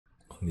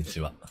こんに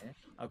ちは。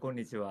あ、こん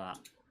にちは。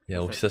い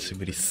や、お久し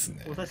ぶりっす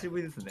ね。お久しぶ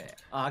りですね。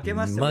あ、明け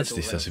ましてマジ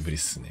で久しぶりっ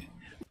すね。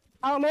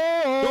だ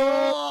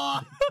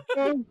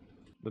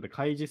って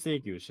開示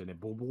請求してね、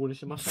ボコボコに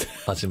しましたよ。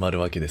始ま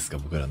るわけですか、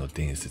僕らの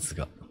伝説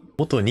が。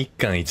元日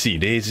韓1位、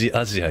0時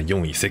アジア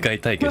4位、世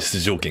界大会出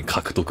場権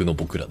獲得の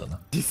僕らだ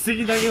な。実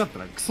績だけだった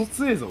らクソ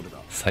強えぞ、俺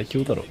だ。最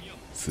強だろ、普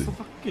通に。クソ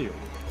かっけえよ。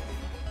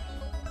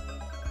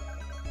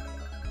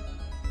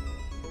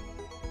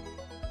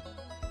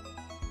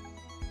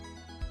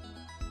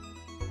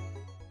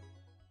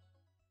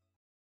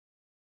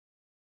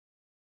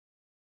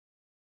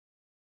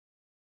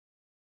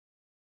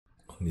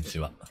こんにち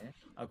は。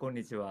あ、こん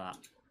にちは。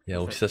い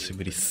や、お久し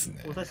ぶりっす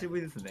ね。お久しぶ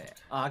りですね。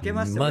あ、明け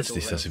ましてマジで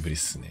久しぶりっ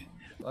すね。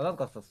あ、なん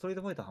かさ、ストリー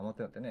トファイターハマっ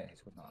てんだってね、ヘ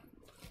チコさん。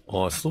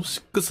あ、スト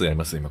6やり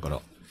ます今か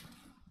ら。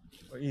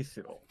いいっ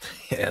すよ。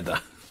いや、や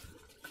だ。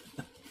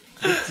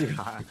どっち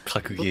が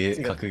格ゲ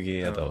ー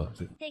やだわ。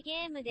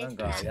なん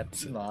か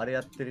今あれや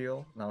ってる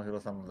よ。直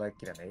弘さんの大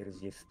嫌いな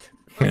LGS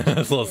っ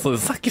て。そうそう、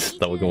さっき知っ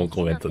た僕も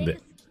コメント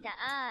で。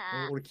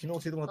俺昨日教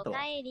えてもらったわ。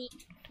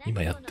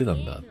今やってた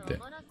んだって。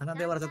鼻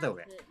で笑っちゃったよ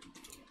俺。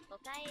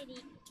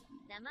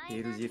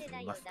LGS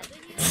見ますか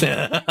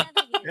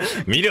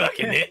見るわ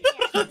けね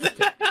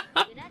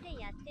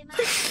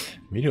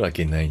見るわ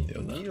けないんだ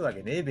よな。見るわ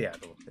けねえべや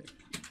と思って。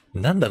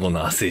なんだこ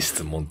の汗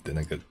質問って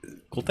なんか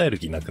答える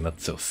気なくなっ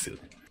ちゃうっすよ。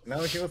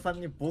直弘さん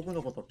に僕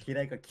のこと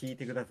嫌いか聞い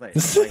てください。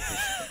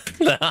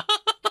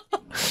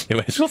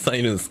今、ヘチコさん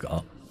いるんです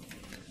か？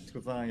ヘチ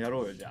コさんや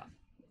ろうよ、じゃあ。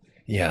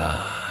い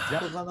やヘ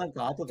チコさんなん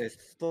か後で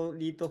スト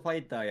リートファ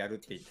イターやるっ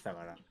て言ってた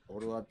から、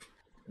俺は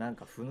なん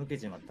かふぬけ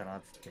ちまったな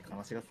っつって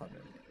悲しがってたんだ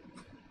よね。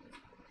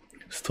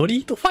スト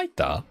リートファイ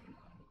タ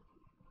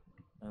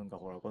ーなんか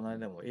ほら、この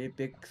間もエー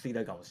ペックス以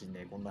来かもしん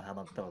ねえ、こんなハ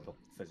マったわと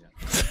言ってたー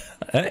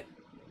じゃん。え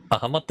あ、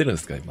ハマってるん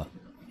ですか今。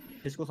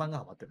ヘチコさんが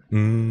ハマってる。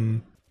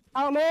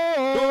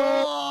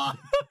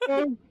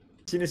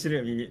死ぬ死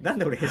ぬ耳。なん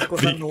で俺ヘチコ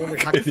さんの音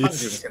楽130に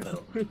してんだろ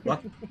う。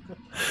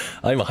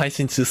あ、今配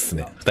信中っす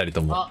ね、二人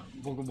とも。あ、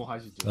僕も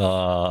配信中。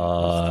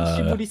あ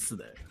久しぶりっす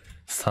ね。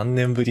3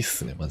年ぶりっ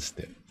すね、マジ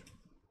で。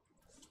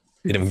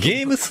でも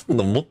ゲームすん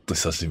のもっと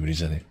久しぶり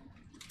じゃね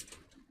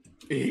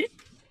？1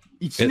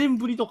年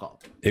ぶりとか？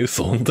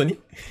嘘、本当に？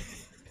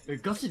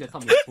ガチで多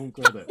分そん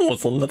くらいだよ。もう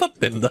そんな経っ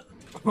てんだ。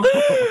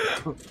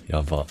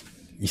やば。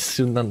一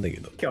瞬なんだけ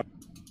ど。い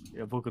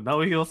や、僕、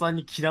直弘さん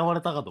に嫌わ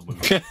れたかと思い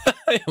ました。い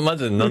や、マ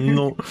ジで何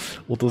の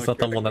音沙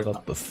汰もなか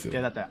ったっすい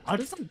や、よ。だって、あ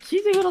れさん聞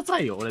いてくださ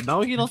いよ。俺、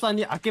直弘さん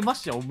に明けま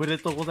しておめで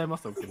とうございま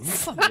すって言ったんで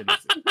すよ。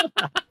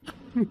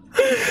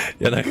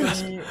いや、なんか、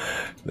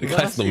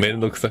返すのめん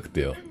どくさく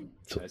てよ。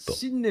ちょっと。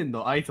新年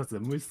の挨拶で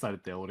無視され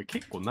て、俺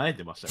結構慣れ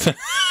てましたよ。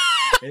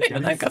いや、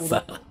なんか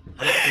さ、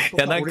い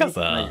や、なんか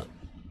さ、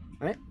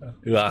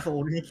うわ、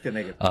俺に来てな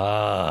いけど。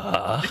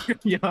あ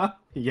いや、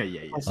い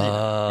や。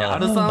あ、ア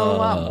ルさん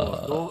は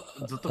も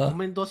うずっとコ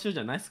メントしてるじ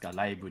ゃないですか、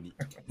ライブに。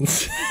確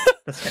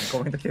かに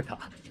コメント来てた。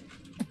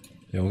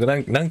いや、僕な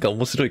んか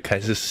面白い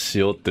返しし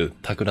ようって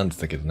企んで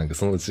たけど、なんか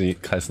そのうち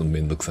返すのめ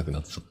んどくさく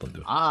なっちゃったんだ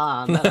よ。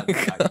ああ、な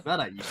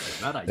らいいで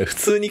すよ、ならいいです。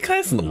普通に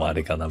返すのもあ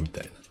れかなみ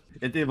たい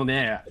な。でも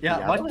ね、いや、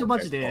割とマ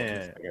ジ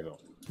で、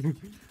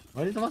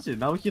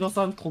直弘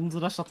さんとんず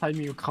らしたタイ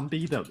ミング完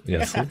璧だよね。い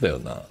や、そうだよ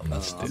な、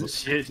マジ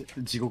で。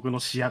地獄の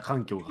視野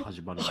環境が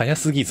始まる。早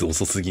すぎず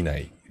遅すぎな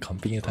い、完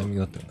璧なタイミング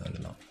だったよね、あれ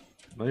な。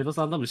直弘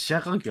さん多分視野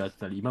環境やっ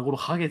てたら今頃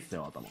ハゲてた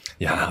よ、頭。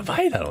やば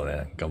いだろうね、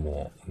なんか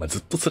もう、まあ、ず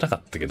っと辛か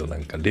ったけど、な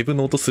んかレブ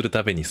の音する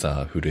たびに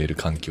さ、震える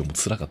環境も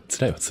辛いは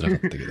辛かっ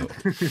たけど、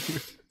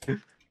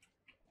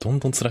どん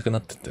どん辛くな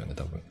ってったよね、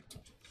多分。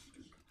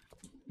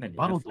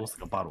バロどうす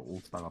か、バロ、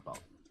大二方。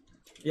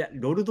いや、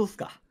ロルドス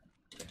か。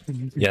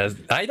いや、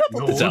間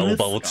取ってじゃあオー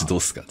バーウォッチどう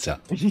すか、じゃ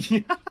あ。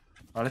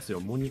あれですよ、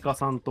モニカ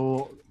さん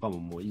とか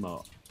もう今、オ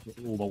ー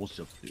バーウォッ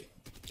チやって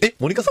る。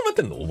モニカさんもやっ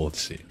てんのオーバーウォッ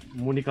チ。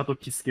モニカと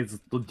キスケずっ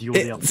とディオ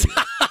でやって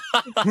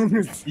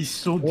る。一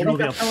生ディオ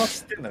でやってる。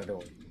知ってんだけ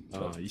ど。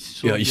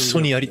いや、一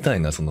緒にやりた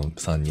いな、その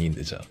3人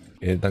でじゃあ。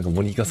なんか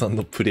モニカさん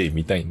のプレイ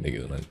見たいんだけ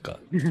ど、なんか。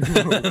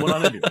怒ら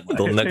れるよ。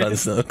どんな感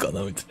じなのか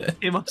なみたいな。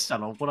出ました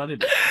ら怒られ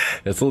る。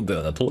いや、そうだ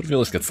よな。通り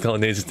名しか使わ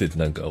ねえ時点で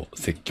なんか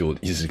説教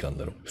1時間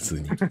だろ、普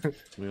通に。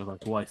皆さん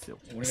怖いっすよ。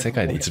世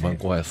界で一番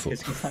怖いそう。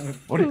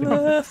俺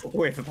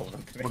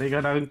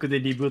がランクで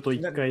リブート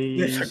1回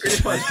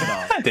失敗した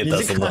ら。出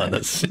た、その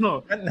話。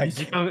2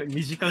時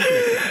間く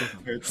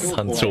らい。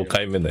3兆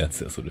回目のや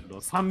つや、それ。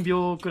3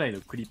秒くらい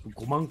のクリップ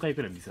5万回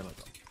くらい見せられ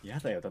た。や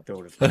だよ、だって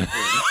俺。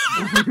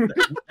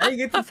来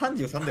月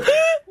33だよ。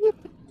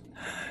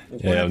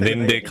いや、年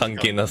齢関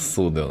係なさ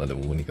そうだよな、で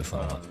も、モニカさん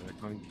は。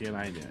関係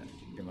ないね。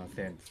出ま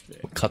せんっつっ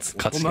て。価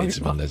値が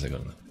一番大事だ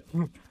から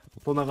な。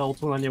大人が大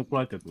人に怒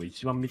られてると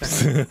一番見たい。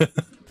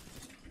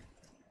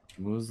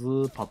ムズ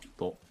ーパッ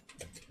ド。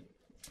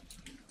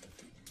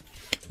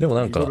でも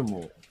なんか、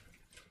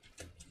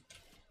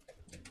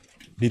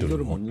リド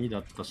ルも2だ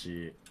った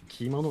し、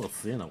キーマの方が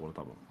強えな、これ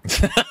多分。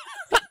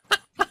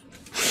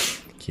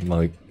キー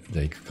マじ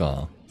ゃあ行く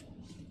か。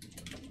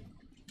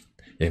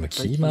いや、今、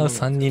キーマ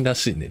3人ら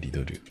しいね、リ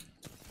ドル。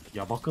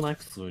やばくない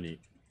普通に。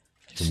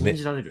信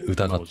じられる。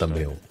疑った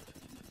目を。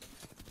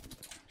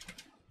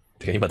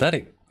てか今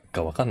誰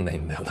かわかんない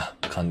んだよな、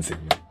完全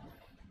に。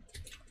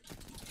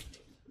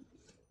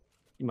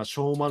今、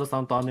小丸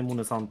さんと姉も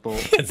ねさんと。いや、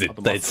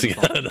絶対違う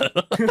だ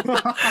ろ。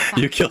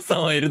ゆきおさ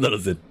んはいるだろ、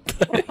絶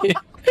対。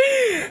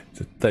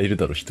絶対いる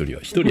だろ、一人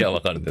は。一人は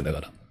わかるんだよ、だ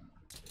から。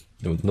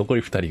でも残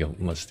り二人が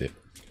マジで。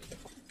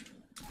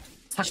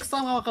サク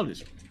さんはわかるで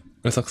し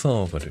ょ。サクさん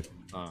はわかる。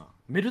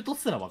メルト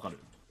すらわかる。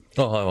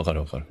あ、はい、わか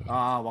るわかる。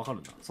わか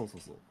るな。そうそ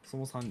うそう。そ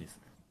の3人です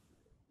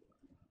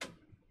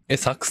え、ね。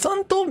サクさ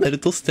んとメル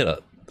トステ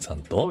ラさ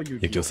んとゆ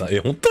きおさん。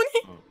本当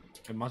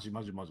に？マジ。い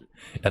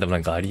や、でもな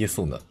んかありえ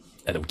そうな。い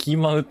や、でもキー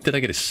マン打ってだ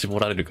けで絞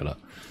られるから。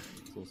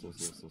そう。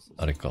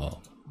あれか。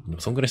で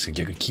もそんぐらいしか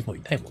逆にキーマン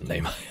いないもんね、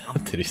今や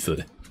ってる人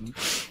で。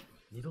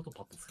二度と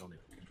パッと使わね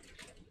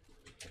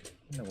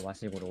え。なんかわ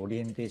しこれオリ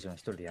エンテーション一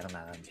人でやら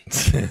なあかんね。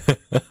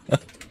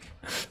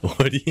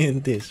オリエ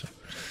ンテーション。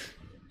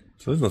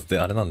そういうのって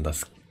あれなんだ。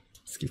ス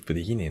キップ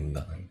できねえん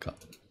だ、なんか。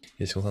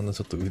よしこさんの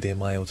ちょっと腕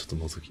前をちょっと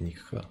覗きに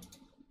行くか。こ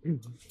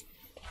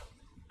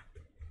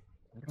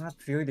れは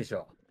強いでし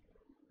ょ。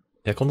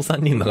いや、この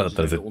3人の中だっ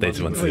たら絶対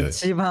一番強い。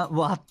一番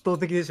もう圧倒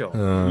的でしょ。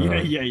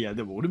いや、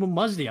でも俺も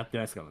マジでやって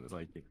ないですからね、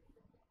最近。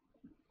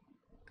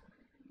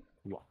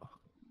うわ。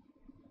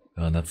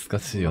懐か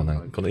しいよ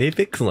な。この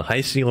APEX の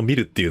配信を見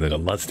るっていうのが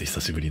マジで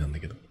久しぶりなんだ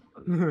けど。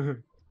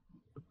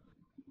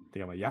て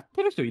か、やっ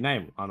てる人いない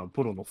もん。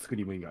プロのスク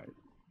リーム以外。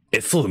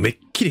そう、めっ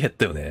きり減っ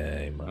たよ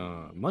ね、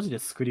今。マジで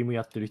スクリーム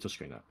やってる人し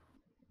かいない。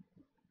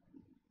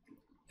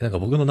なんか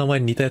僕の名前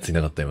に似たやつい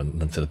なかった今、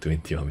なんちゃら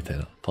21みたい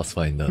な。パスフ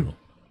ァインダーの。フ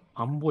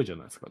ァンボーイじゃ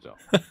ないですか、じゃあ。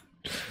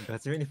ガ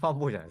チめにファン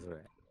ボーイじゃないそれ。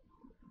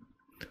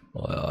お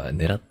いおい、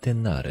狙って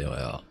んな、あれは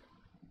よ。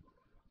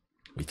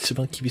一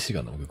番厳しい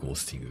かな、僕、ゴー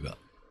スティングが。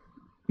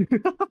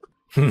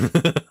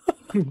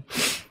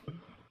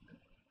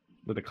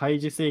だって開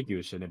示請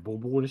求してね、ボコ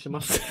ボコにしま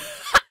したよ。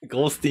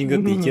ゴースティングっ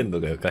ていけん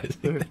のかよ、返し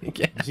てい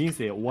け。人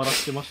生終わら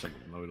せてました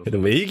もん、で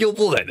も営業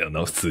妨害だよ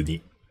な、普通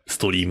に。ス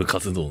トリーム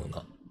活動の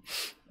な。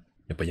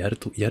やっぱやる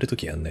と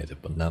きやんないとやっ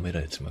ぱ舐め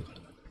られちまうから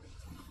な。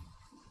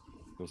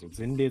そう、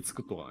前例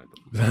作っとかない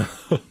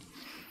と。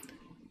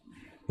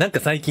なんか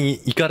最近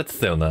行かれて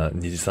たよな、2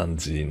時3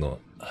時の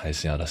配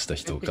信荒らした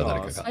人か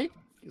誰かが。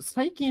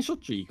最近しょっ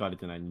ちゅう行かれ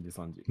てない2時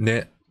3時。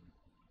ね。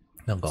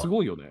なんか。す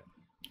ごいよね。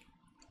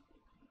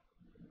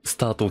ス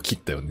タートを切っ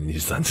たよね、2時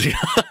3時が。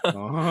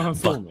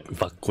そうね。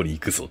ばっこり行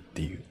くぞっ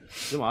ていう。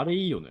でもあれ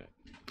いいよね。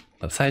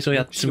最初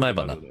やっちまえ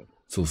ばな。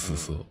そう。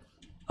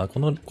こ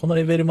の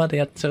レベルまで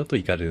やっちゃうと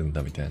行かれるん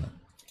だみたいな。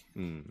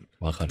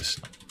わかるし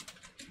な。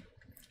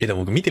で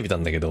も僕見てみた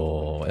んだけ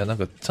ど、いやなん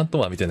かちゃんと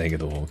は見てないけ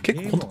ど、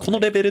結構この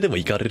レベルでも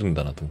行かれるん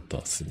だなと思った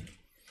わ、普通に。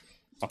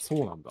あ、そ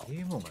うなんだ。ゲ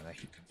ームがない。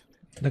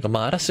なんか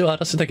まあ嵐は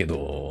嵐だけ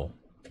ど、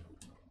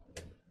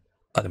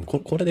でも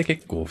これで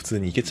結構普通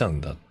にいけちゃうん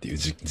だっていう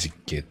実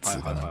験っつ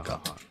うかなん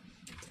か、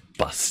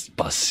バ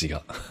ッシ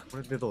が。こ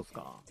れでどうす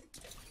か？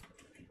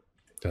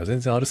だから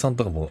全然 R さん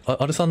とかも、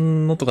R さ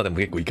んのとかでも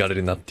結構いかれ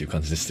るなっていう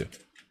感じでしたよ。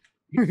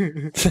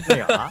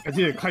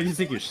開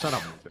示請求したら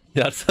もん。い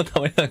や、R さんた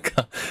まになん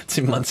か、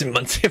チンマン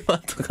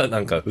とかな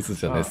んか打つ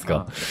じゃないです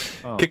か。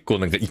結構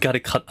なんかいか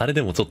れあれ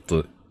でもちょっ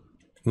と、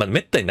まあめ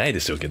ったにないで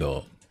しょうけ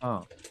ど、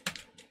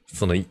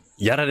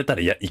やられた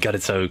らいかれ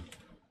ちゃう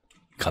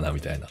かな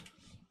みたいな。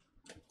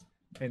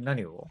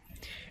何を？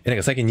なん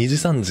か最近2時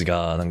3時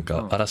がなん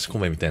か嵐コ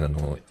メみたいな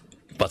のを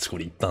バチコ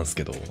リ行ったんです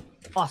けど。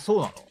あ、そ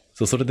うなの？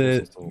そう、それ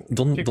で、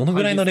どの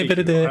ぐらいのレベ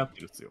ルで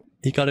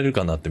行かれる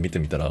かなって見て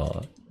みた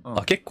ら、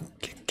結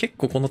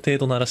構この程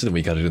度の嵐でも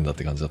行かれるんだっ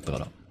て感じだったか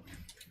ら。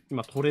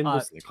今トレンド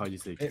ですね、開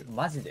示請求。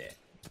マジで？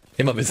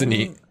まあ別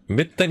に、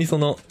めったに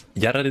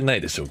やられな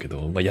いでしょうけ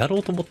ど、まあやろ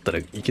うと思ったら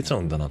いけちゃ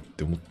うんだなっ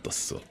て思ったっ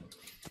すわ。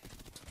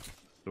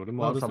俺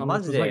もアルさん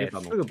マジで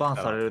すぐバン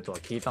されるとは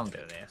聞いたん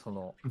だよね、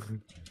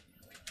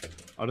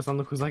アルさん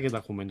のふざけ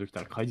たコメント来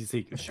たら開示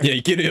請求しよう。いや、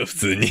いけるよ、普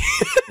通に。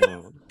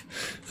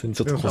それ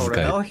ちょっと小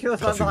遣い。直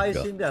弘さんの配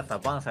信ではさ、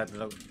バンされて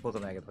たこと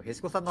ないけど、へ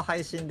しこさんの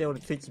配信で俺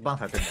ツイッチバン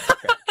されてる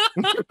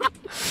んだよ。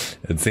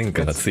前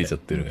科がついちゃっ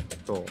てるね。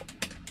そう。い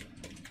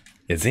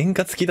や、前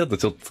科付きだと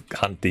ちょっと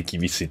判定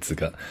厳しいっつう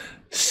か、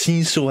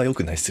心象は良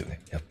くないっすよね、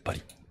やっぱ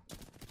り。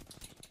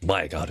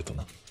前があると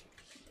な。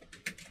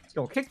し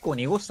かも結構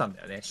濁したん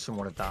だよね、下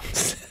ネタ。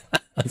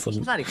か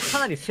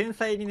なり繊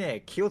細に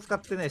ね、気を使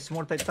ってね、下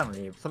ネタ言ったの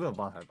に、それも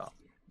バンされた。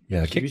い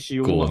や、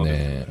結構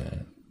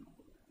ね、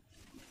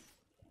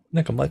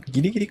なんかまあ、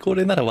ギリギリこ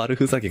れなら悪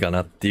ふざけか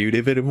なっていう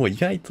レベルも意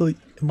外と、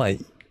まあ、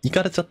行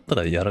かれちゃった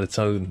らやられち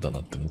ゃうんだな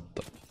って思っ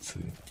た。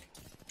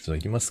行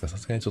きますか？さ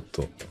すがにちょっ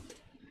と、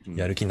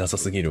やる気なさ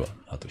すぎるわ、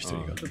あと一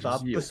人が。ちょっとア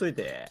ップしとい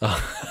て。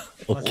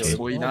オッケー。す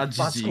ごいな、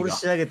バチコリ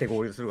仕上げて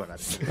合流するから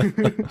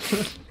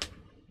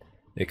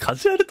ね。カ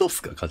ジュアルどう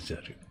すか、カジュ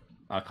アル。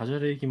カジュア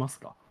ルいきます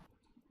か。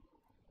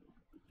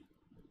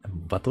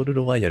バトル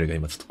ロワイヤルが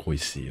今ちょっと恋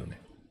しいよね。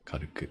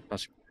軽く。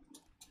確か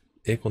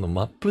に。この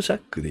マップジャ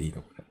ックでいい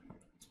のこれ。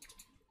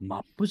マ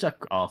ップジャッ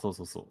ク、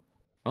そう。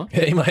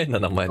今変な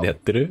名前でやっ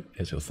てる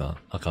ヤジオさん、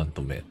アカウン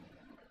ト名。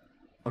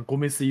ゴ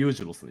メス・ユー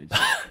ジュロスね。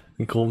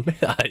ごめん、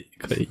はい、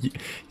これ、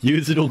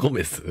裕次郎ゴ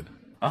メス。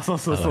あ、そう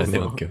そうそうそう。ね、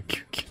オッケーオッケー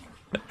オッケー。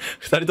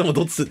二人とも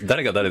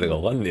誰が誰だか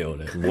わかんねえよ、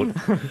俺。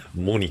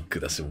モニッ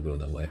クだし、僕の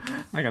名前。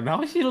なんか、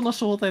直弘の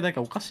正体だけ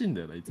おかしいんだ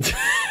よな、いつも。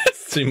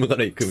スチームか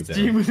ら行くみたい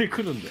な。スチームで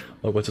来るんだよ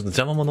な。これちょっと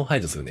邪魔者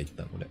排除するね、一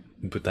旦これ。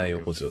舞台を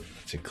補助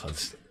チェック外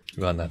して。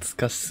うわ、懐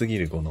かしすぎ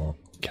る、この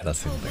キャラ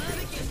選択。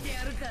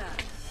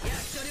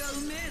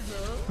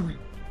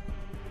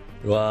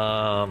う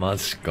わー、マ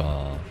ジ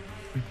か。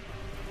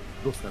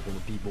どうすか、こ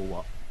の美貌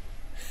は。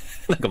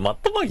なんかマッ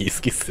トマギー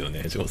好きっすよ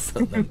ね、ジョーさ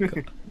ん。なんか。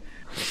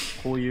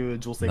こういう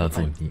女性が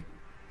タイプ。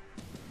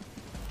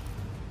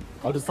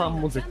アルさ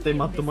んも絶対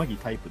マットマギー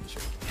タイプでし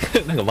ょ。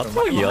なんかマッ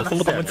トマギーあそ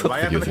こたまに使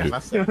ってる気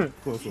がする。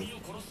そうそう。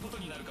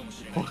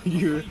こう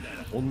いう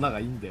女が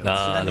いいんだよ。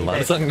あー、でもア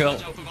ルさんが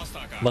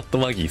マット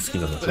マギー好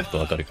きなのちょっと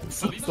わかるかも。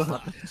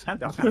なん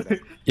でわかんない。い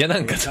や、な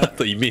んかちょっ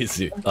とイメー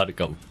ジある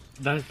かも。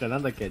なんかな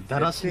んだっけ、だ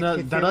らしな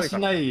い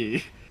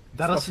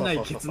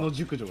ケツの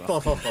熟女が。そ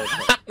うそうそう。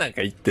なん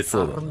か言って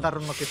そうだな。ダ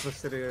ルのケツ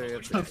してる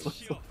やつ。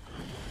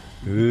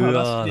う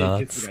わ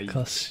ー、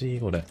懐かしい、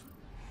これ。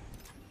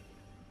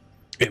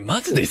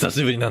マジで久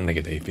しぶりなんだ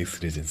けど、エイペック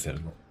スレジェンズやる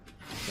の。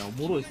いや、お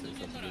もろいっすね、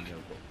久しぶりにや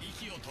る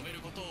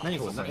と。何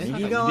これ、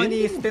右側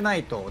に捨てな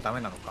いとダ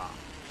メなのか。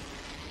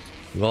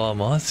うわー、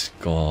マジ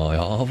か。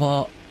や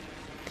ば。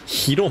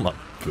広マッ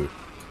プ。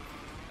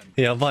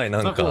やばい、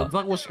なんか。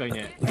ザコしかい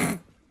ねえ。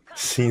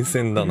新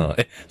鮮だな。ち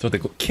ょっと待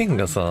って、剣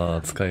が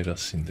さ、使えるら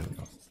しいんだよ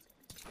な。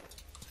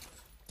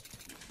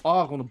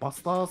ああ、このバ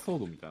スターソー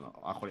ドみたいな。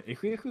あ、これ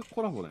FF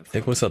コラボのや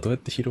つ。これさ、どうやっ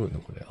て拾うの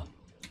これ。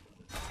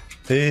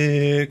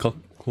かっ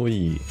こ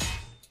いい。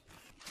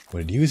こ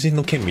れ、竜神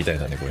の剣みたい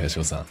だね、これ、八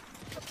代さん。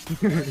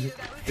出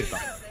た。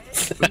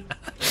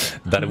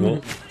誰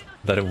も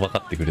分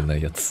かってくれな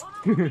いやつ。こ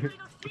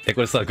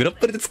れさ、グラッ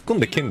プルで突っ込ん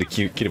で剣で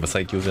切れば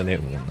最強じゃねえ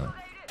もんな。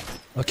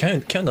あ、キ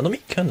ャンなのみ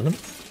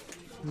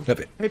や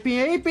べ。エ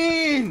イ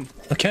ピン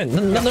あ、キャ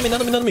ン、なのみ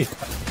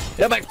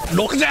やばい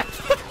 !6 じゃ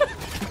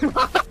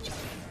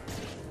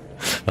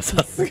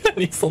さすが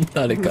にそん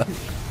なあれか。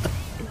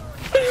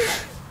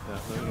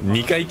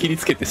2回切り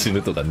つけて死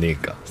ぬとかねえ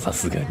か、さ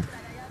すがに。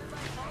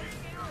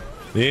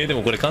で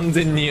もこれ完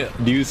全に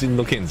竜神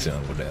の剣じゃ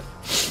ん、これ。なんか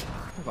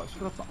低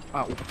かった。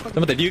あ、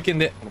待って、竜剣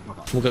で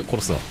もう一回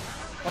殺すわ。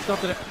待っ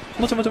て。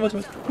待ち。う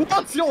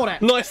わ、強い俺。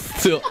ナイス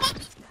強っ。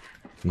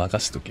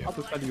任しとけよ。あ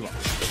と2人は。オ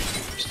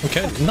ッ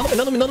ケー、な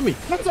のみなんで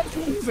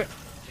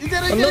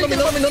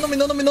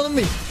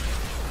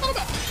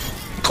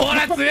こ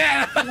れ強え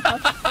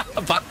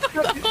バ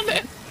カだこ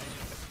れ。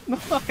ナ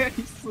イ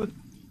ス。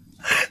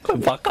これ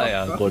バカ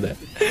やん、これ。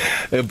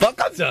バ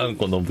カじゃん、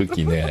この武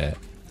器ね。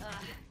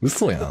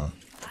嘘やん。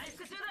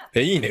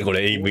いいね、こ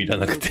れ、エイムいら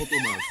なくて。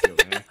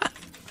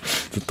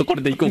ずっとこ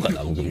れでいこうか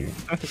な、僕も。め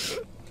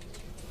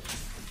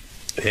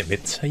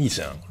っちゃいい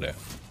じゃん、これ。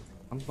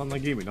簡単な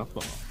ゲームになった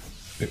な。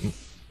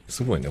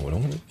すごいね、これ。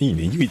いい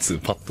ね、唯一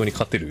パッドに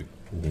勝てる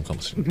方法か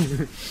もしれない。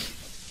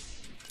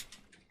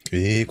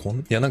い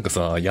や、なんか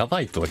さ、や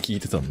ばいとは聞い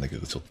てたんだけ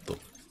ど、ちょっと。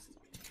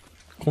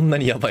こんな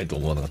にやばいと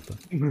思わなかった。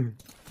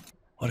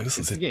あれ、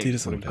嘘、絶対で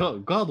すよね。ガ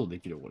ードで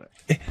きるよ、これ。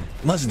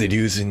マジで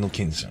竜神の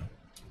剣じゃん。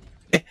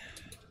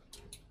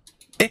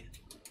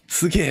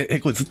すげえ。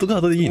これずっとガ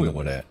ードでいいの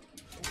これ。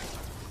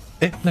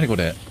なにこ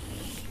れ。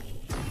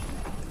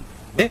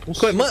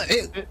これ、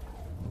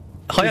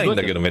早いん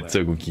だけど、めっち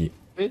ゃ動き。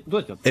ど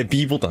うやってやった？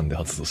 B ボタンで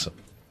発動した。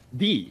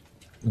B？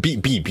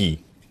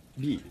 B。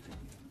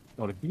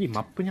俺 B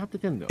マップに当て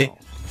てんだよな。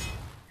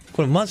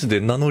これマジ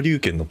でナノ龍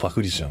剣のパ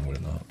クリじゃん、これ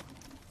な。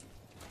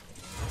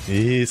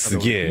す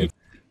げえ。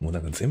もうな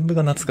んか全部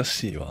が懐か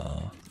しい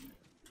わ。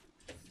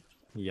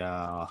い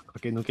やー、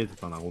駆け抜けて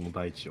たな、この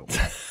大地を。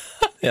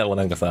いや、もう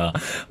なんかさ、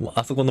もう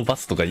あそこのバ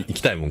スとか行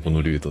きたいもん、こ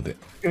のルートで。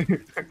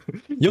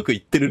よく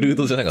行ってるルー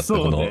トじゃなかった、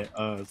この、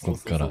こ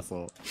っから。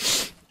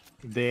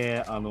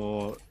で、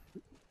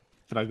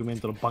フラグメン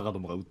トのバカど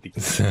もが撃ってき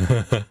て。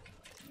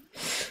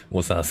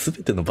もうさ、す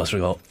べての場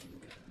所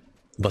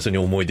に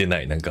思い出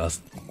ない。なんか、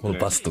この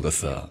バスとか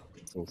さ、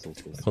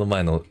この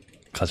前の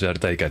カジュアル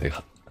大会で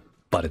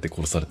バレて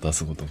殺されたあ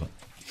そことか。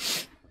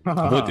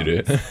覚えて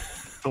る？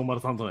東丸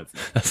さんとのや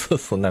つ。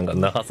そう、なんか、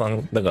那覇さ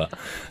んだが、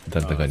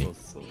誰だかに。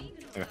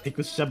なんかテ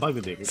クスチャバ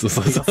グで。そう、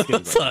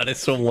あれ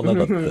しょうもな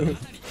かった。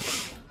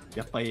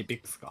やっぱエイペ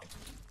ックスか。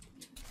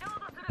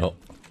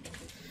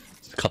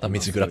片道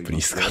グラップリー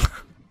っすか。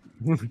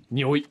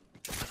匂い。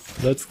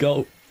Let's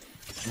go!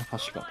 橋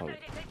か、多分。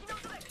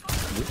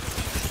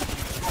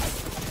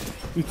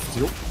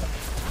強っ。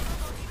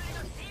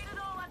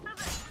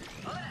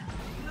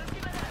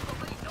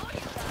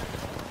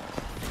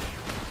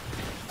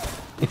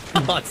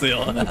強い。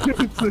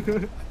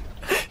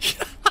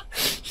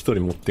一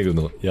人持ってる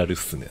のやるっ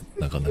すね、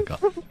なかなか。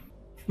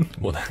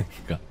もうなん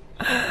か、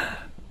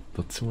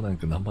どっちもなん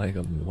か名前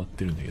がもう終わっ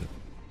てるんだけど。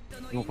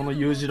もうこの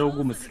裕次郎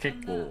ゴムス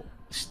結構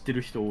知って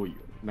る人多いよ。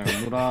なんか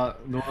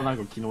野良なん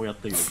か昨日やっ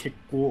たけど結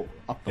構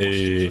あったもん。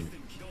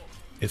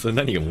それ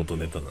何が元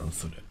ネタなん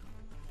それ。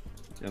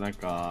いやなん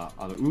か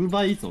ウー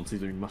バーイーツのツイ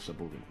ート見ました、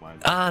僕の前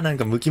で。ああ、なん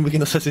かムキムキ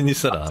の写真に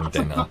したらみ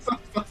たいな。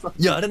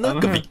いや、あれな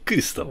んかびっく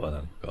りしたわ、な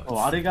んか。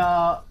あれ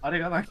が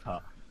なん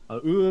かウ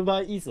ー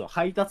バーイーツの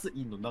配達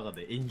員の中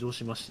で炎上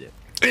しまして。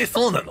え、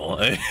そうなの？そ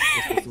うで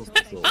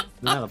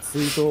なんかツ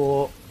イート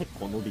を結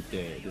構伸び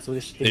て、でそれ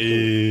で知って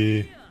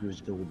る人を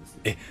しておるんです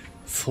よ。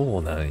そ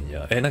うなん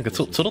や。なんか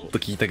ちょろっと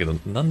聞いたけど、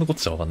何のこっ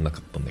ちゃ分かんなか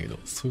ったんだけど、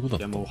そういうこと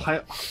だったの？いやも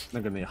うな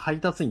んかね、配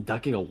達員だ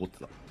けが怒って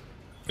た。ど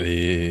う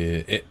い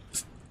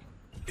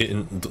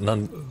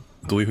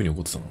う風に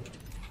怒ってた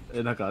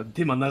の？なんか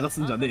デマ流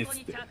すんじゃねえっつ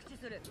っ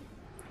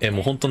て。も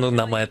う本当の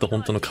名前と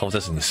本当の顔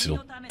写真にしろ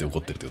って怒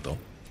ってるってこと？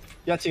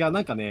いや違う、な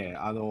んかね、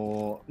まあ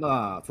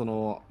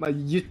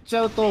言っち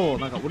ゃうと、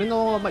なんか俺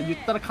の、言っ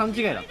たら勘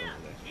違いだったのね。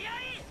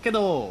け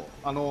ど、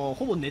ほ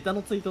ぼネタ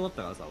のツイートだっ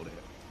たからさ、俺。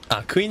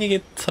あ、食い逃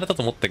げされた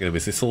と思ったけど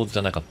別にそうじ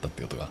ゃなかったっ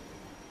てことか。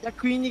いや、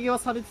食い逃げは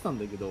されてたん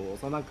だけど、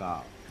なん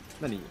か、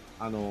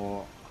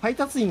配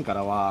達員か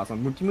らは、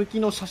ムキムキ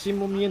の写真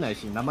も見えない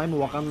し、名前も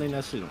わかんない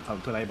らしいの、多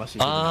分プライバシ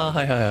ー。ああ、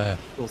はいはいはい。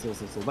そう。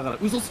だから、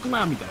嘘つく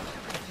なみたい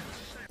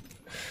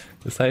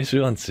な。最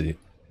終アンチ、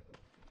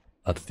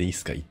当てていいっ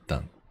すか、一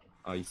旦。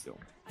あ、いいっすよ。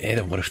で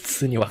も俺普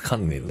通にわか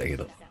んねえんだけ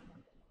ど。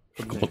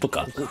ここと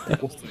か。こ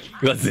こっすね。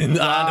うわ、全然、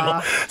で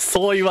も、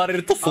そう言われ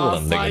るとそうな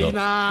んだけど。浅い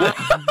な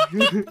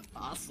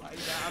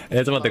ぁ。ち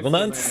ょっと待って、この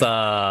アンチ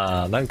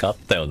さ、なんかあっ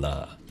たよ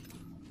な。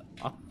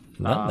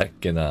なんだっ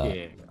けな。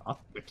あっ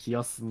た気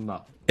がすん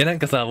な。なん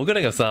かさ、僕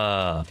らが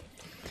さ、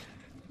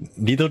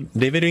レベ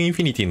ルインフ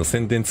ィニティの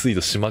宣伝ツイー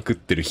トしまくっ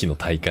てる日の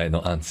大会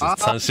のアンチ、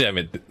3試合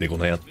目でこ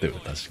のやったよ、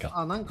確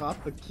か。なんかあっ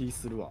た気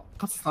するわ。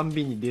勝つたん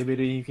びにレベ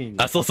ルインフィニ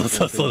ティ。そう。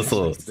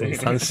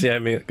3試合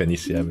目か2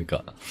試合目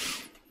か。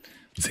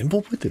全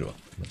部覚えてるわ、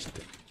マジ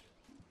で。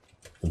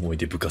思い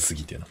出深す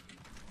ぎてな。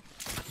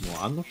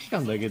もう期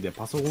間だけで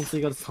パソコン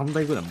追加で3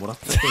台ぐらいもらっ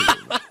ちゃったよ。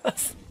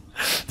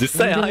実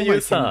際ああい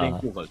うさ、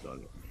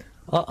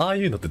ああ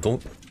いうのってど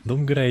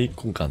んぐらい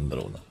効果あるんだ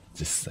ろうな、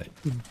実際。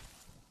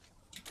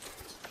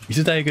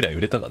1台ぐらい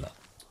売れたかな。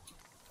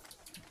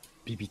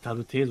ビビた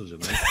る程度じゃ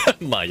ない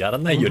まあやら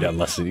ないよりは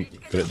マシ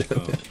くれた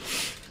よね。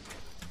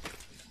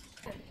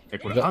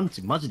これアン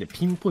チマジで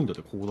ピンポイント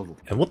でここだぞ。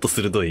もっと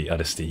鋭いあ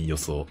れしていい予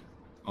想。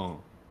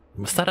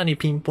さらに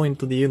ピンポイン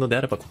トで言うので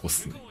あればここっ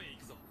すね。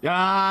い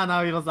やー、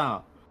直弘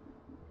さ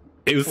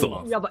ん。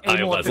嘘。やばい、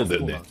そうだ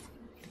よね。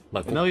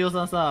直弘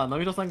さんさ、直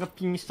弘さんが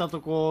ピンした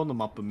とこの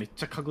マップめっ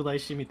ちゃ拡大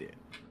してみて。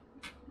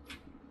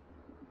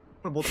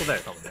これボットだ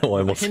よ、多分ね。お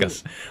前もしか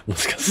し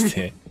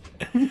て、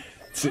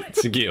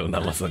ちげえよな、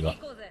まさか。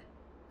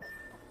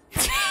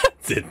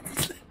絶対。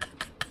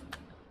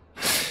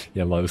い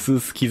や、まあ、薄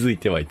々気づい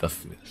てはいたっ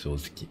すね、正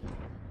直。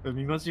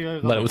見間違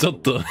いが。まあでもちょっ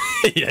と、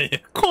いや、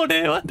こ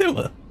れはで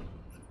も。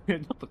ちょっ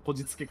とこ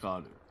じつけ感あ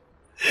る。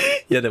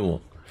いや、で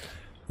も、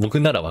僕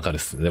ならわかるっ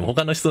すね。でも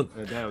他の人、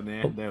だよ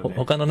ね。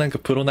他のなんか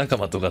プロ仲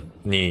間とか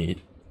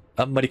に、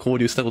あんまり交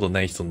流したこと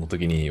ない人の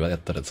時にやっ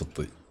たらちょっ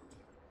と、冷え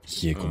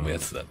込むや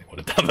つだね、こ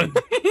れ多分。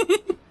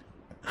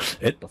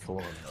そう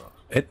なんだ。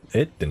っ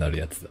てなる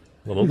やつだ。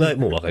僕は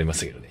もうわかりま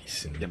したけどね、一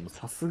瞬で。でも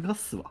さすがっ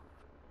すわ。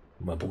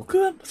まあ僕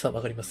はさ、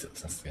わかりますよ、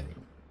さすがに。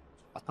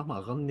頭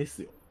上がんねっ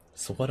すよ。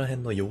そこら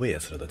辺の弱い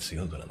奴らとは違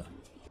うからな。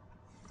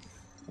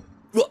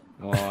うわ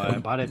おい、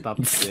バレたっ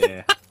て。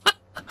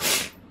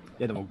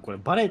いやでもこれ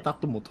バレた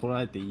とも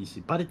捉えていい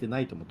し、バレて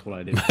ないとも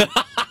捉えれる。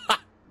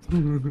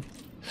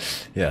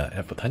いや、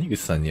やっぱ谷口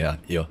さんには、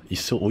一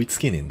生追いつ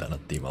けねえんだなっ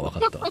て今分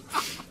かった。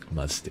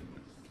マジで。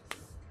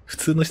普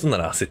通の人な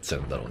ら焦っちゃ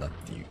うんだろうなっ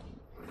ていう。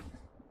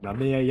な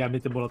め合いやめ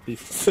てもらっていい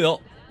ですか？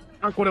よ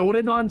あ、これ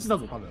俺のアンチだ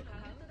ぞ、多分。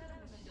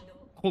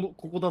こ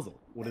こだぞ、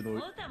俺の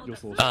予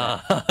想。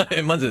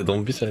マジでド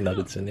ンピシャにな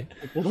るっちゃね。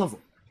ここだぞ。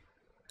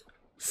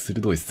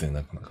鋭いっすね、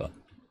なかなか。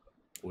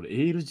俺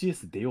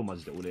ALGS 出よう、マ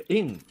ジで。俺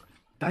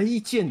第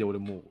1円で俺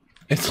も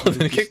う。そう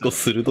だね、結構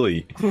鋭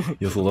い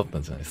予想だった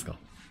んじゃないですか。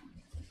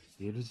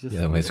い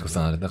や、まじこ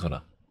さんあれだか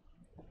ら。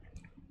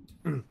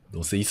ど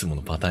うせいつも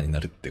のパターンにな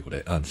るって、こ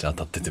れ、アンチ当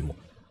たってても。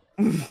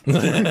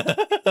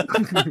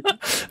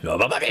バ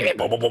ババビビ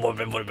ボボボボ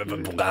ボボボボ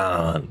ボ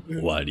ガーン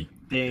終わり。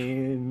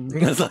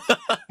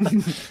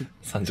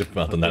30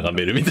分後眺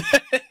めるみたい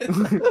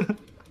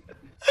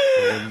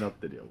なっ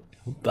てるよ。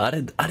ほんとあ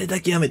れ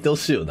だけやめてほ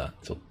しいよな、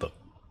ちょっと。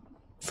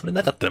それ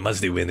なかったらマ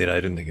ジで上狙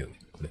えるんだけどね、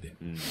これで。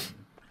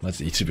マ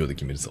ジで1秒で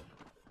決めるぞ。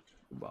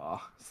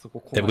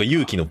で、僕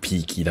勇気のピ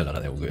ーキーだから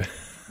ね、僕。い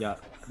や、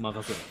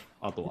任せろ。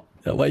あとは。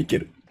やばい、いけ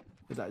る。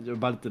大丈夫、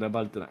バレてない。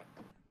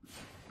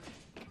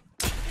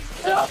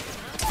危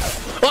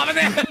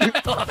ねえ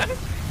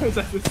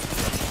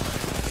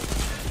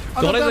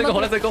ほれぜ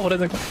こ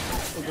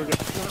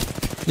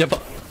やっ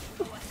ぱ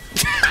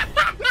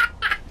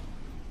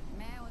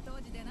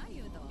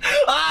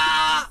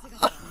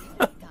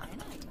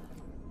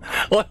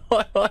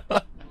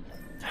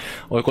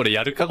おいこれ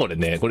やるかこれ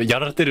ね。これや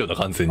られてるよな、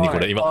完全に。こ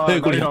れ今。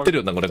これやってる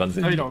よな、これ完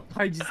全に。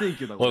開示請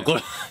求だ。おいこ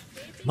れ、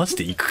マジ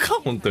で行くか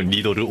本当に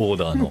リドルオー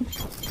ダーの。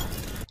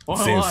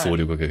全総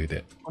力かけ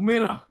て。おめえ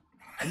ら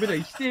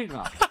生きてえ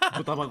か、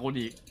豚箱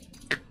に。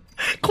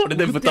ここれ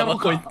で豚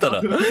箱行った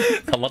ら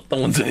たまった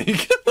もんじゃねえ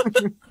け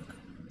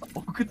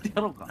送って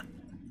やろうか。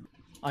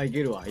あ、い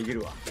けるわ、いけ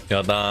るわ。ど。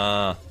や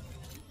だー。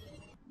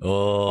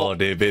おー、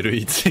レベル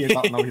消え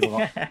た、1。ナオヒロ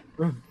が。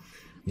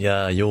い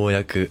やー、よう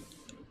やく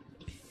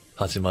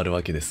始まる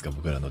わけですか、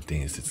僕らの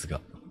伝説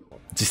が。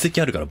実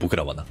績あるから僕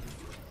らはな。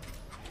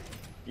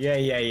いや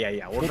いやいやい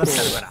や、俺たち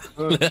ある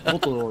から。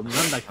元、なん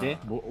だっけ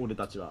俺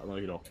たちは、ナオ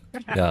ヒロ。い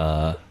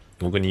やー、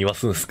僕に言わ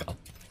すんすか。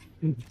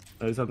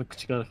ナオヒさんの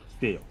口から来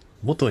てよ。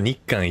元日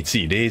韓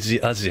1位、レイ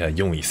ジアジア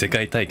4位、世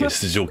界大会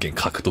出場権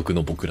獲得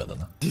の僕らだ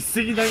な。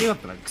実績だけだっ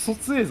たらクソ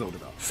強えぞ、俺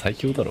だ。最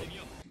強だろ。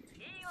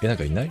なん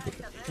かいない？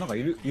なんか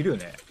いるよ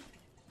ね。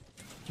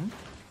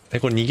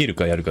これ逃げる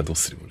かやるかどう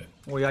する俺。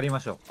もうやりま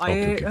しょう。あ、オッ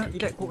ケーオッケーオッ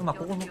ケー痛い、まあ、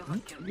ここの、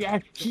いや、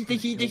引いて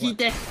引いて引い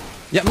て。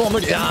いや、もう無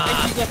理。引い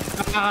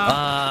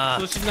ああ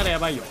調子にならや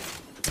ばいよ。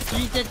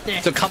引いてって。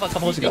カバ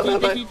ー欲しいから。や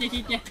っ引いて引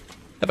いて。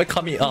ぱり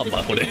紙アーマ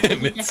ーこれ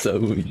めっちゃう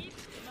い。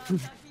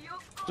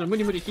無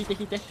理無理引いて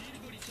引いて。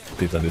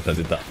出た。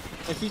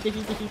引いて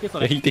引いて引いてそ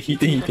れ。引いて。引い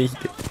て引いて。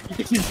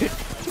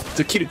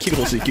キル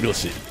欲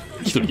しい。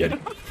一人やる。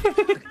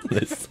ナ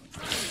イス。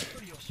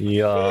い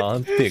やー、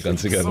安定感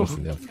違います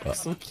ね、やっぱク。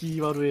ソキ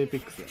ーワルエーペ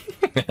ックス。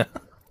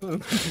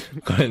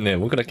これね、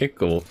僕ら結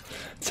構、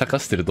茶化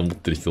してると思っ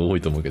てる人多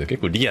いと思うけど、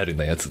結構リアル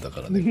なやつだか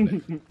らね、こ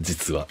れ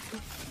実は。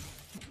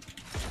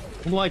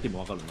このアイテム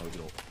わかるな、うち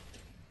ろ。い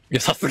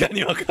や、さすが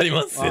にわかり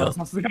ますよ。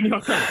さすがに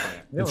わかる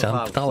ね。ジ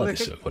ャンプタワーで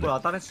しょ、これ。こ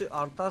れ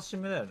新し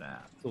めだよね。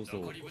そう。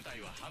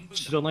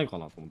知らないか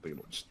なと思ったけ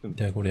ど、知ってん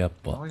だ。いや、これやっ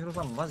ぱ。直弘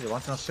さん、マジでワ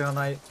ンチャン知ら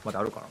ないまで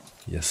あるからな。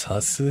いや、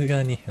さす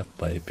がに、やっ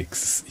ぱエイペック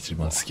ス一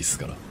番好きっす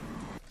から。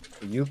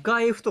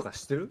床 F とか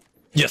知ってる？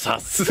いや、さ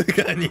す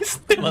がに知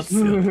ってます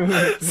よ。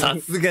さ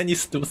すがに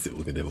知ってますよ、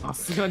僕でも。さ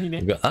すがにね。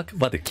僕はあく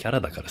までキャ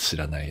ラだから知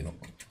らないの。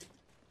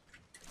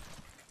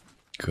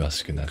詳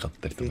しくなかっ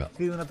たりとか。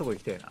必要なとこ行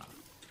きたいな。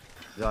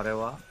じゃああれ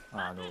は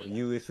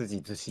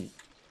USG 寿司。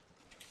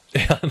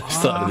あの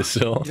人あれで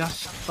しょいらっ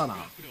しゃったな。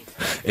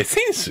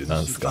選手な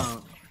んすか？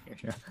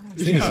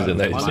選手じゃ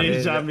ないでしょ。マネ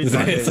ージャーみ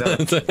たい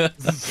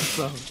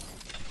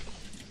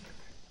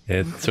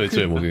な。ちょい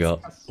ちょい僕が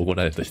怒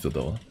られた人だ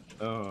わ。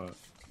うん。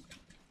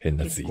変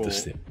なツイート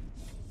して。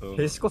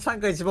hesikoさ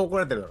んが一番怒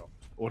られてるだろ。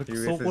俺ク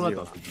ソ怒られ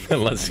た。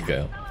マジか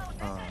よ。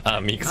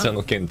あ、ミクチャ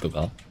の剣と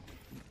か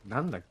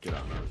なんだっけな、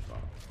なんか。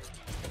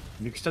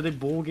ミクチャで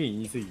暴言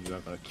言い過ぎてだ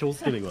から気を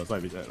つけてくださ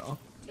いみたいな。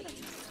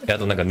あ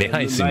となんか根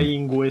配信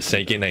しちゃ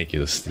いけないけ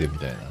どしてみ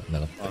たいな。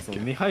なかったっけ？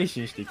そう、根配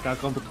信して一回ア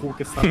カウント凍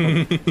結さ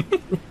れた。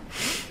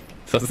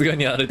さすが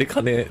にあれで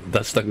金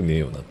出したくねえ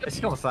よな。し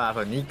かもさ、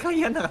2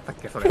回やんなかったっ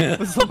けそれ。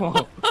そう。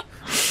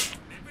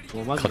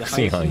もうマジで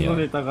配信の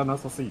ネタがな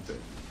さすぎて。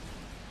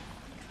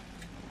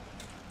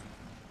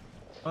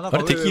あ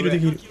れでき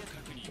る。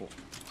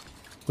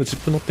これチッ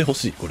プ乗ってほ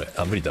しい、これ。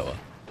あ、無理だわ。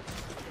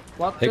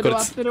これ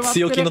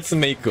強気の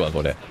爪いくわ、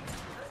これ。い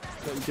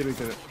ける。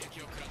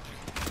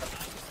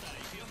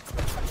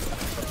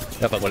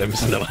やっぱこれ無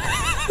視だわ。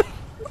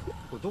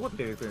これどこっ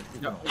て言う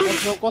の？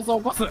起こ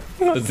す。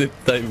絶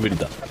対無理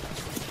だ。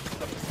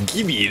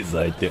ギビいるぞ、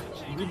相手。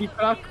ギビ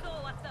クラック。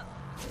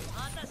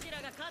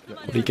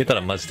これいけた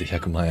らマジで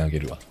100万円あげ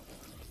るわ。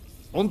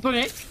本当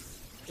に？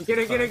いけ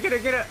る。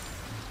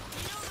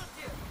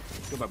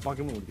やばい、化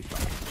け物降りてきた。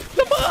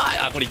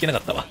あ、これいけなか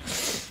ったわ。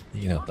い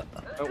けなかっ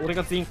た。俺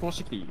が全員殺し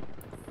てきていい？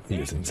いい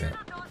です、全然。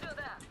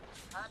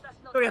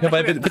やば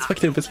い、別パ来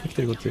てる、こ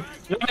っち。や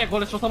ばい、こ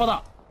れ初様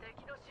だ。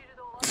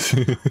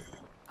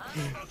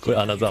これ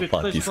アナザーパ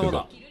ーティーする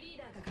わ。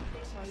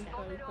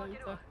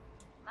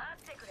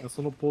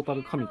そのポータ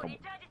ル神かも。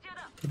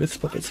別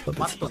パ。待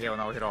っとけよ、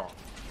直弘。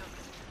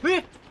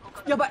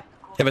やばい。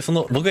やばい、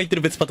僕が言って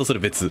る別パとそれ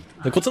別。こ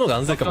っちの方が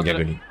安全かも、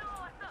逆に。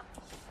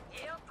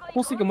コ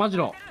ースイクマジ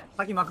ロ。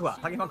先巻くわ。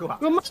マ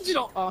ジ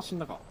ロ。あー、死ん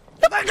だか。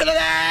やばい、これね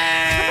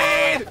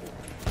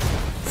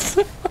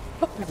ー。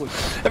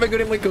やばい、グ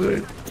レーもう一個グレ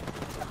ー。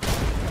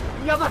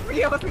やばす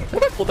ぎ。ポ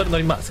ータル乗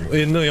ります。や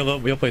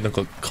ばい、なん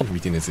かカム見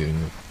てんですよ。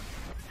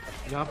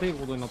やべえ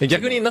ことになって。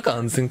逆になんか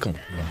安全かも。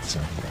起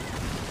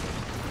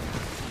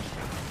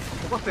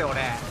こすよ、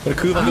俺。これ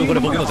空爆、これ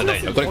僕のじゃな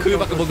いよ。これ空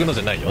爆僕のじ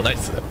ゃないよ。ナイ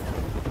ス。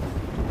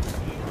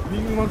リ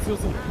ングマン強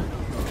そう。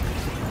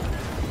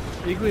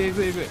えぐい。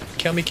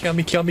キャ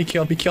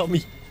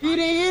ミ。い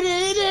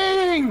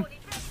れん。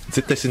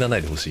絶対死なな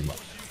いでほしい、今。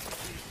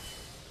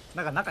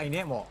なんか中い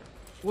ね、も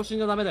ここ死ん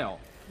じゃダメだよ。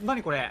う。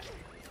何これ。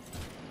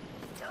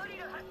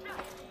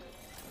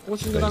ここ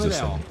死んじゃダメだ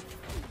よ。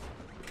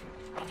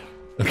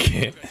オッ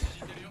ケ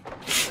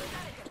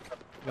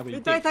やべえ。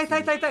痛い。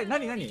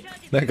何？ー。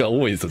なんか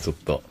多いぞ、ちょっ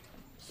と。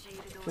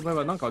や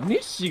ばい、なんかネ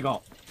ッシー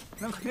が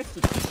なんかね、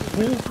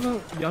暴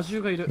君野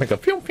獣がいる。なんか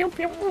ピョンって言っ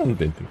て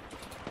る。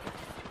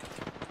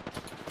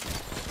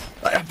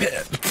あ、やべえ。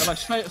やばい、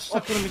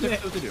下これめちゃく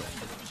ちゃ撃てるよ。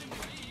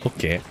オッ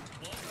ケ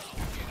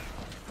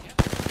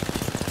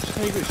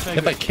下えぐい。ー。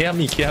やっぱりケア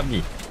ミー。キャ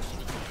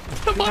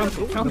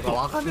ンプ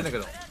わかんねえんだけ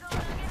ど。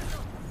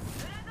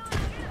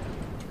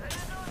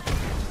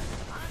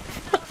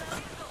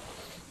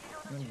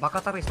バ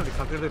カタレ一人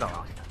隠れてた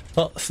な。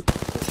あ、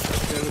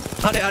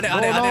あ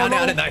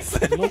れナイス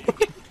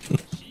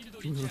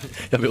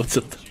やべ落ちち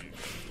ゃった。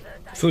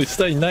そういう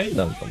下いない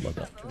なんかま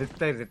だ。絶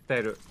対いる絶対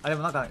いる。あで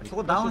もなんかそ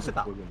こダウンして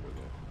た。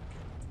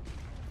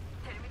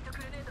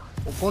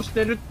起こし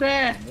てるっ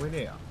て。思いね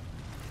えや。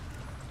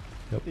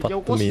パ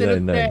ッと見られ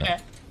ないな。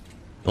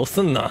どう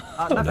すんな。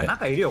あ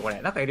中いるよこれ。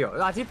中いるよ。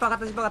あジップ上がっ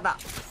たジップ上がった。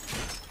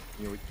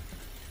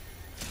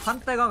反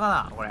対側か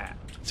なこれ。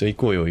じゃあ行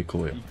こうよ行こ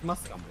うよ。行きま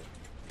すかもう。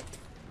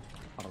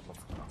腹立つ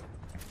から。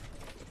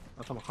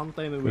あ多分反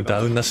対の上。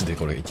ダウンなしで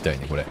これ行きたい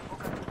ねこれ。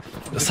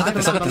下がっ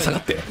て下がって下が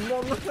って。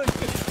もう無理。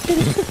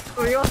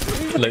強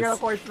すぎるよ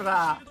こいつ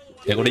ら。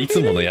いやこれいつ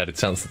ものやる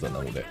チャンスだな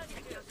俺。こ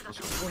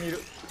こにいる。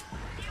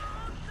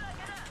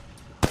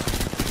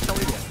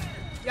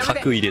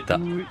角入れた。い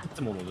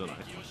つものじゃない。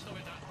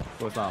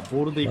これさ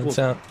ボールで行こう。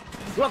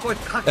うわこい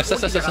つ角。下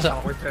待っ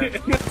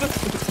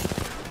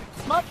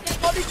て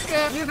トリッ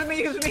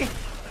ク。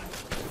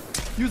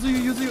ゆず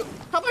ゆ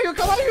かばゆ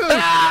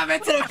ああめっ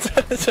ちゃ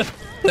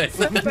ナイ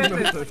ス。や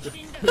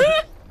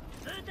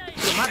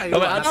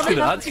ばいアンチ来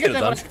るアンチ来る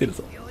ぞアンチ来てる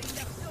ぞ。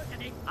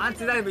アン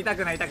チダイブ痛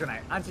くない痛くな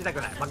い。アンチ痛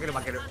くない。負ける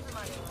負ける。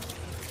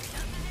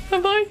や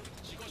ばい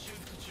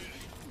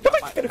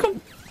来てるかも。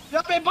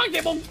やべえバ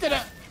ケモン来てる。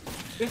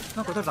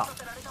なんか取れた。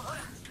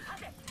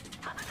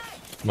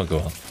マク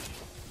は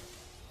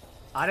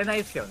あれな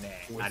いっすよ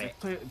ね。あれ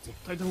絶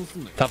対ダウンす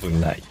んない。多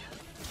分ない。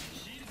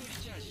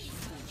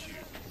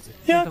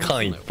いや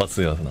間一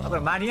発やな。こ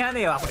れ間に合わ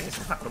ねえわこれ。こ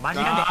れ間に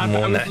合わね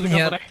もう何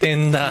やって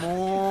んだ。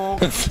もう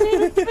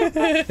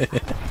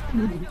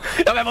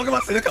やばい僕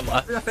もするかも。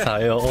さ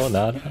よう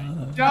なら。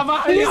や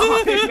ばい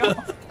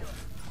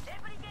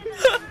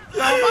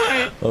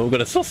僕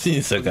ら初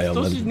心者かよ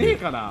マジで。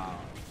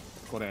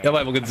これや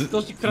ばい僕寿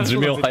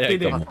命早い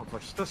かも。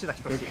人志だ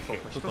人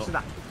志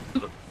だ。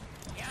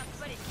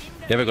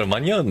やばいこれ間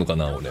に合うのか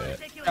な俺。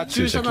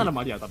駐車なら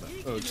間に合う多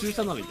分。駐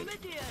車ならいける。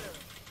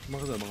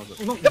任せ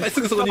やばい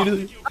すぐそこにい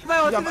る。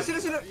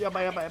や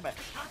ばい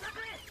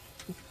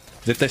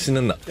絶対死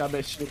ぬんだ。やべ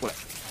え死ぬこれ。い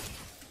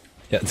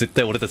や絶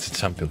対俺たちチ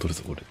ャンピオン取る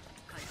ぞこれ。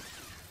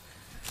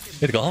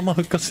てかあんま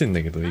復活してん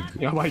だけど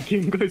やばい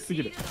限界す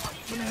ぎる。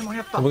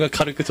僕が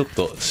軽くちょっ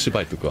と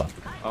縛いとくわ。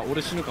あ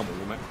俺死ぬかも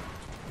ごめん。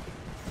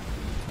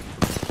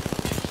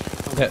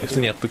いや普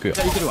通にやっとくよ。い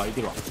けるわ一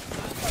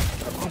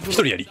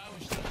人やり。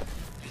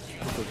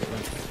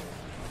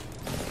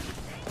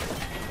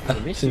あ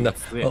死んだ。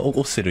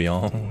落ちてるや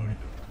ん。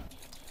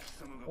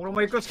俺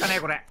も行くしかねえ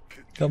これ。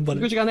頑張る。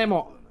行くしかねえ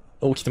も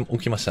う起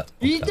きました。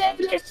いて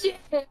嬉しい。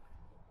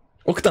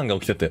オクタンが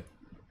起きてて。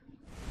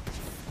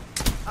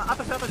あ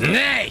と一人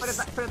ナイ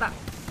ス。それだ。い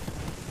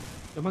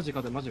やマジ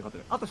勝てるマジ勝て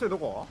る。あと一人ど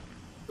こ？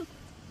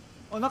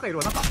あ中いる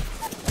わ中。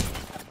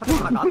あと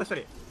一人。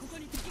い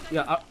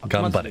や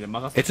頑張れ。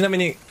ちなみ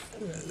に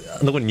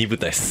残り2部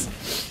隊っす。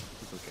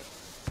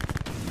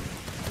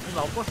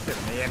今起こしてる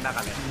ね家の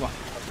中で。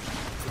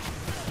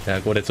いや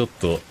これちょっ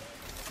と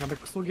やべ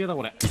クソゲーだ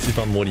これ。一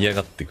番盛り上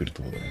がってくる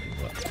と思うね。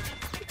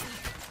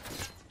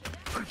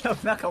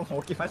中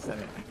も起きました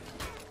ね。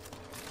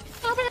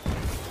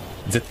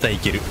絶対い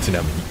ける。ち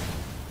なみに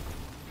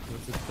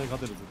絶対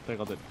勝てる絶対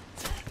勝て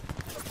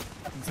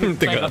る。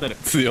絶対勝てる。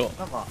強。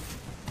なんか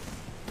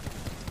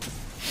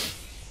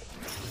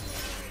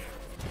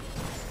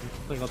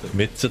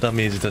めっちゃダ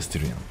メージ出して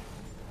るやん。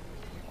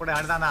これ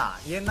あれだな。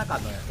家の中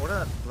の俺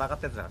らと戦っ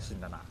たやつらが死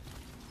んだな。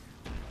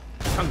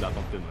なんで当た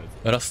ってんのあい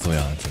つ。ラスト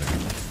やんそれ。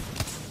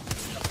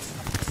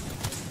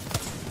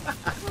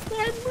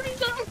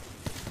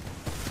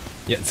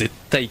いや絶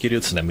対いける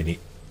よ。ちなみに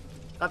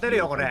勝てる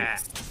よこれ。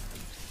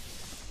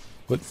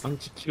こいアン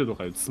チキルと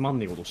かいうつまん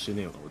ねえことして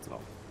ねえよなこいつら。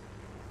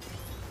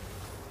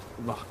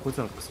うわこい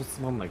つらクソ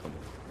つまんないかも。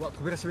うわ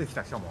扉閉めてき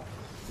たしかも。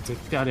絶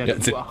対あれやる。いや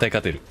絶対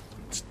勝てる。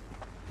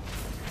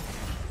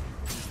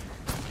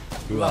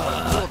うわ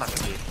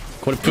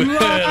これプロ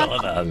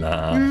だ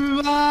な。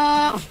う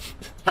わ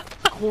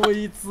こ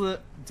いつ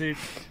絶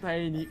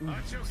対に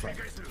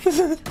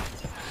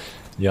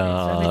いや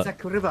ーめちゃめちゃ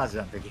クレバーじ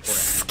ゃん敵これ。好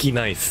き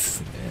ないっ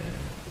すね。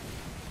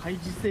開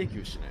示請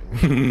求しな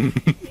いい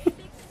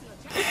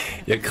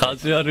やカ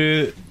ジュア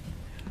ル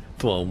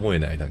とは思え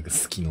ないなんか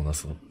好きのな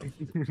さだっ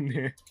た。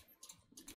ね。